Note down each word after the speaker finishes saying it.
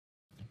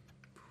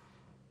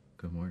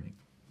Good morning.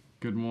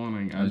 Good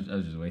morning. I was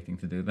just waiting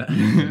to do that.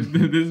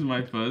 This is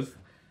my first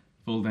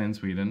full day in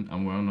Sweden,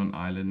 and we're on an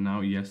island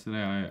now.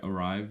 Yesterday I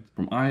arrived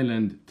from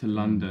Ireland to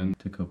London,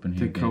 to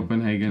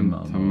Copenhagen,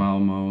 to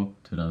Malmo,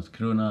 to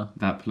Landskrona,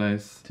 that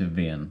place, to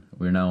Ven.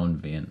 We're now on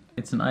Ven.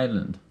 It's an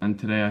island. And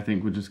today I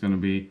think we're just going to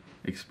be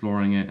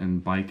exploring it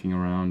and biking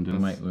around.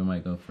 We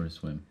might go for a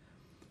swim.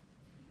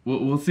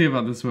 We'll see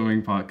about the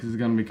swimming part because it's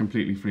going to be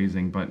completely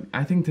freezing. But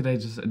I think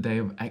today's just a day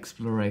of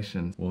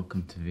exploration.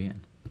 Welcome to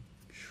Ven.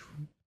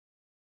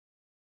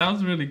 That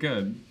was really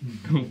good.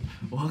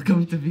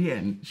 Welcome to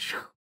Ven.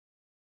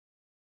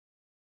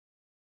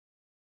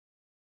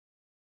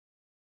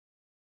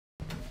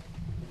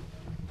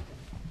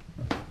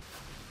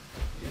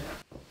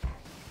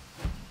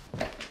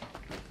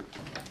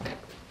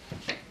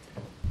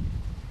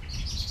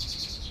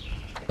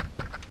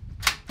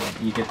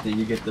 You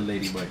get the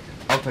lady bike.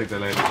 I'll take the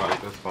lady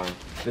bike, that's fine.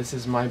 This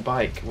is my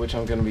bike, which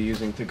I'm going to be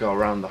using to go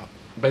around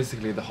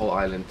basically the whole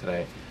island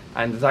today.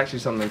 And there's actually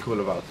something cool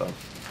about them.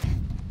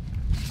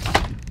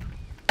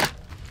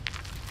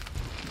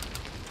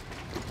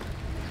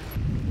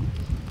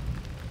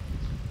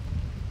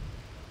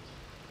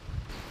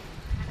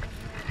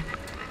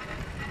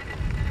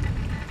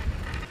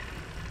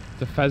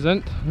 It's a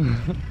pheasant.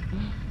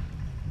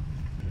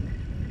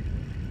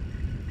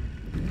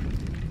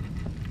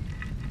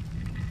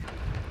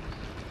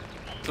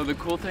 So the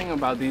cool thing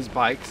about these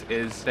bikes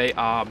is they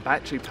are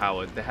battery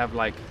powered. They have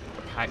like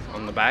a pack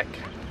on the back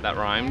that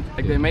rhymed.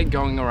 Like they make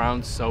going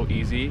around so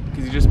easy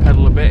because you just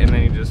pedal a bit and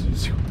then you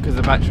just, because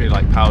the battery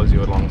like powers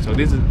you along. So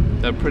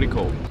they're pretty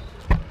cool.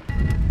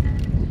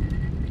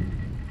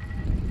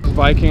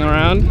 Biking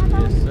around.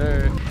 Yes,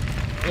 sir.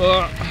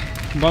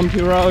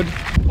 Bumpy road.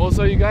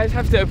 Also, you guys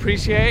have to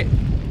appreciate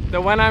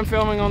that when I'm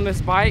filming on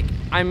this bike,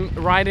 I'm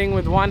riding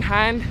with one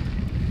hand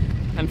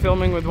and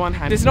filming with one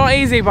hand. It's not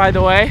easy, by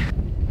the way.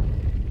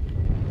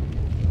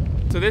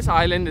 So this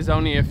island is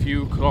only a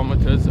few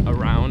kilometers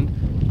around,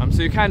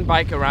 so you can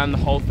bike around the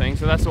whole thing.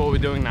 So that's what we're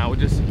doing now. We're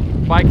just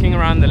biking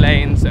around the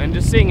lanes and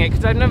just seeing it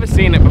because I've never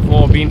seen it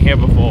before, been here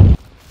before.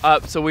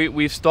 So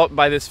we've stopped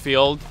by this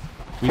field.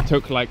 We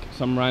took like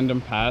some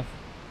random path,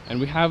 and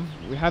we have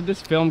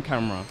this film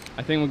camera.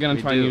 I think we're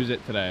gonna try and use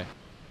it today.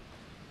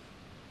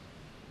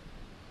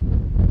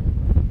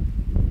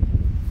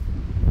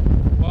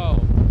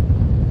 Whoa,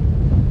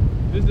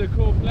 this is a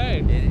cool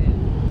place. It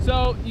is.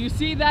 So you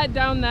see that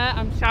down there?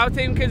 I'm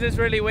shouting because it's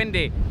really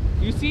windy.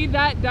 You see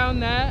that down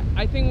there?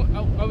 I think,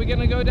 are we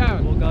gonna go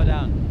down? We'll go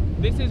down.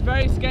 This is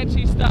very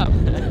sketchy stuff,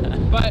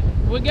 but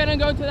we're gonna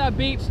go to that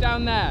beach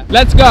down there.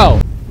 Let's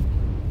go.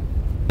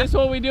 This is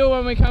what we do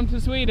when we come to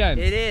Sweden.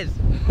 It is.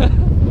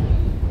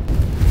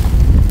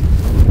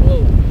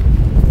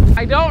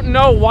 I don't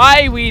know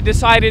why we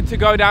decided to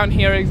go down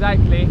here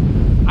exactly.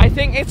 I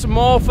think it's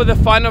more for the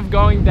fun of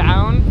going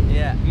down,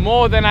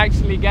 more than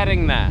actually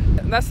getting there.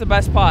 That's the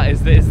best part,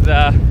 is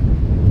the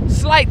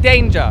slight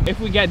danger. If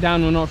we get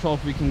down, we're not sure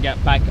if we can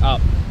get back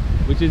up,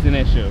 which is an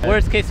issue.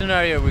 Worst case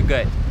scenario, we're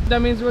good.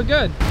 That means we're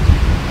good.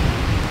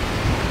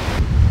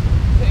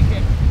 Take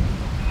it.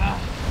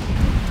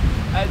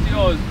 As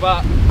yours,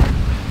 but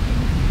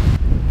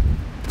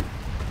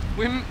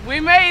we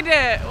made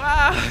it!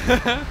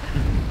 Wow!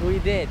 We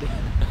did.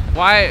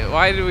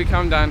 Why did we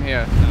come down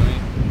here?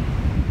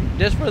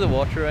 Just for the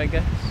water, I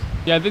guess.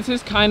 Yeah, this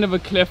is kind of a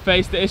cliff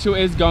face. The issue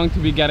is going to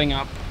be getting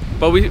up,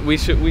 but we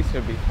should be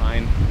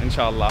fine,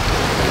 inshallah.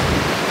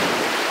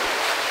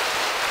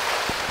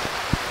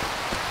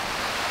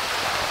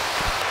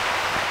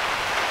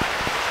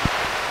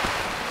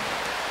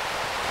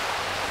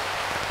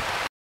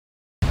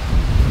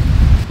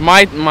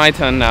 My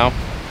turn now.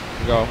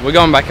 Go. We're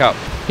going back up.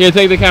 Here,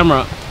 take the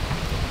camera.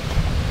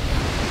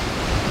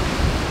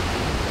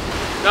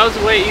 That was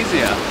way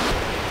easier.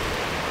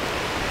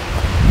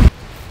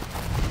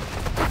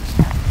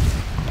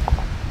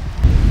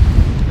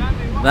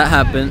 That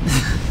happened.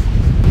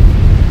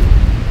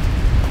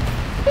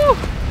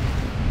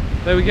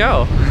 There we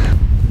go.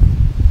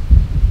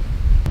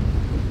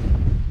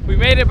 We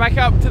made it back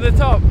up to the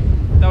top.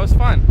 That was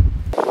fun.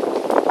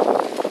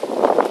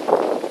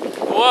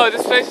 Whoa,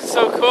 this place is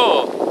so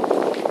cool.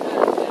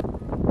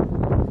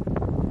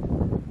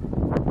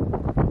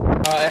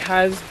 It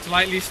has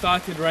slightly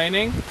started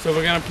raining, so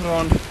we're gonna put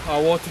on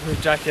our waterproof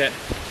jacket.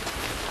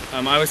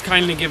 I was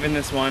kindly given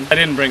this one. I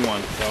didn't bring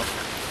one, so.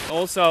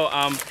 Also,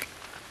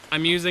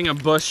 I'm using a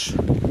bush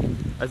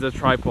as a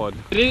tripod.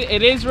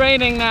 It is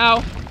raining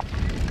now,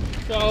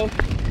 so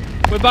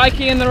we're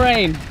biking in the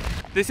rain.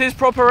 This is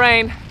proper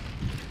rain.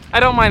 I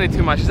don't mind it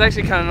too much. It's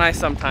actually kind of nice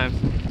sometimes.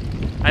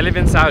 I live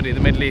in Saudi, the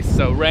Middle East,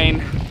 so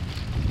rain.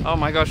 Oh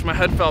my gosh, my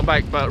head fell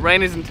back, but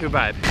rain isn't too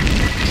bad.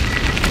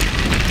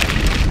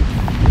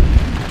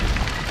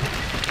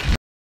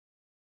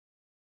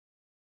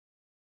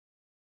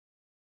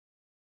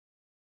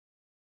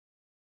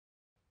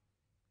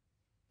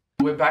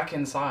 We're back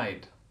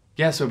inside.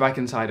 Yes, we're back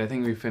inside. I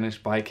think we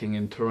finished biking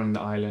and touring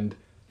the island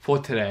for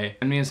today.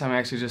 And me and Sami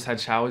actually just had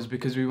showers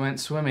because we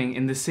went swimming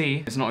in the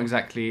sea. It's not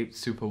exactly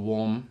super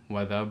warm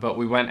weather, but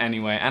we went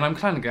anyway. And I'm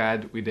kind of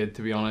glad we did,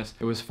 to be honest.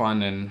 It was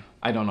fun and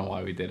I don't know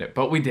why we did it,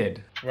 but we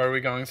did. Where are we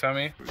going,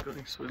 Sami? We're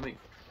going swimming.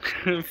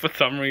 For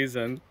some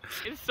reason.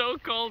 It's so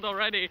cold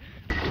already.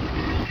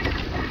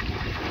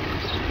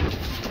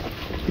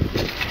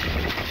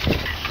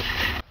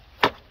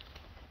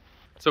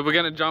 So we're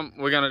gonna jump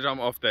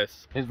off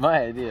this. It's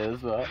my idea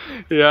as well.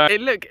 Yeah. Hey,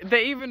 look,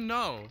 they even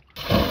know.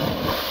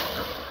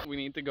 We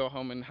need to go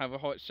home and have a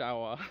hot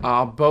shower.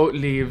 Our boat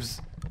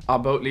leaves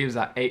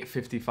at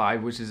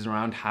 8:55, which is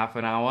around half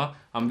an hour.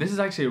 This is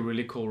actually a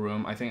really cool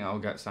room. I think I'll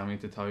get Sami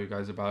to tell you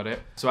guys about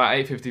it. So at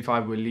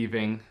 8:55 we're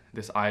leaving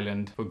this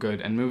island for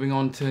good and moving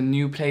on to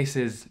new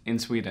places in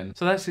Sweden.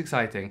 So that's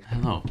exciting.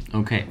 Hello.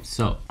 Okay,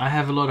 so I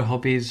have a lot of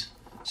hobbies.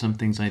 Some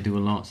things I do a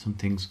lot, some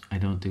things I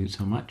don't do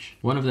so much.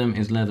 One of them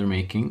is leather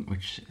making,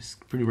 which is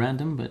pretty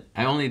random, but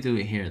I only do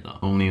it here though,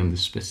 only on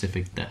this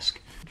specific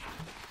desk.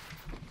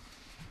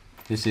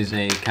 This is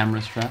a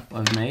camera strap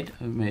I've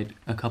made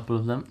a couple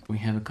of them. We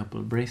have a couple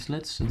of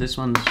bracelets. So this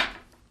one's,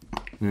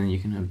 and then you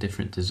can have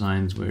different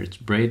designs where it's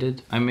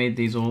braided. I made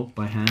these all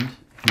by hand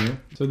here.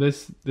 So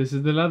this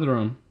is the leather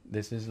room.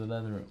 This is the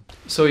leather room.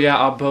 So yeah,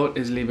 our boat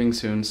is leaving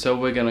soon, so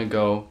we're gonna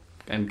go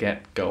and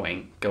get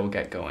going.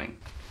 Get going.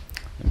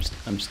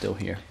 I'm still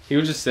here. He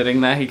was just sitting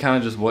there. He kind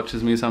of just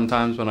watches me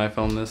sometimes when I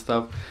film this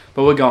stuff.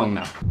 But we're going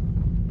now.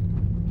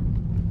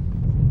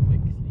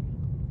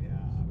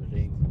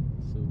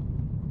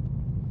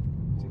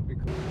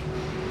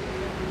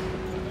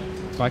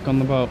 Back on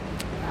the boat.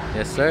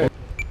 Yes, sir.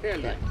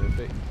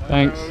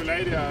 Thanks.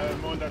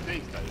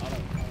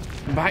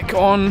 Back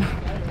on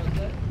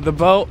the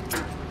boat.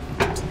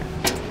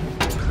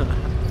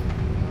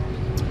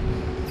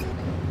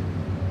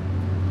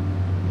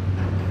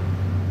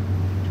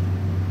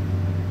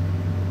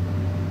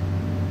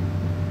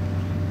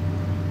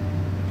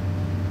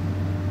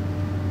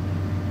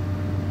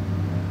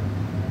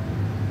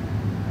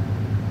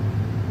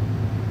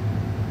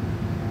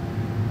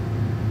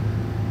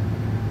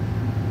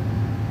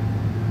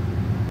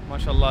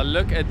 Mashallah,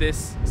 look at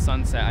this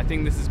sunset. I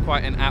think this is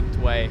quite an apt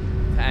way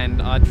to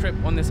end our trip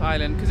on this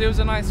island because it was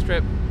a nice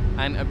trip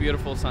and a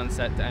beautiful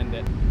sunset to end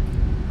it.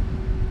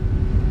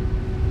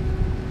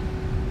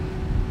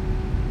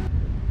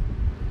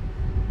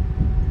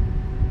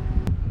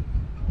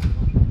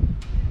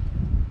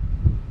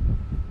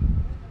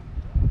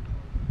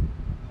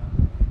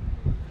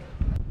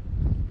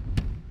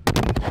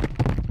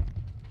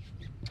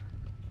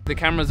 The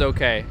camera's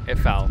okay, it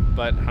fell,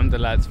 but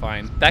alhamdulillah it's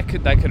fine. That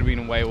could have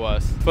been way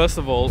worse. First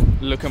of all,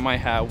 look at my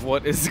hair,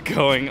 what is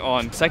going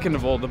on? Second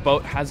of all, the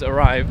boat has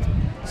arrived,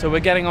 so we're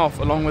getting off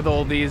along with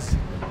all these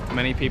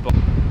many people.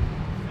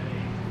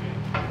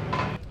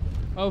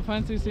 Oh,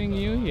 fancy seeing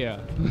you here.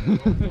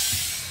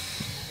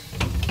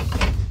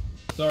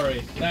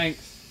 Sorry,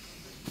 thanks.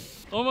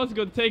 Almost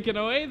got taken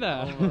away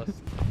there.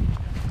 Almost.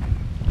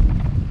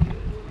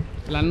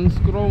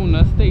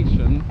 Landskrona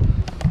station.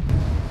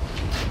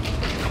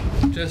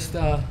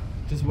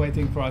 Just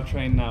waiting for our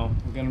train now.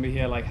 We're gonna be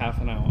here like half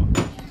an hour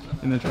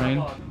in the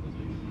train.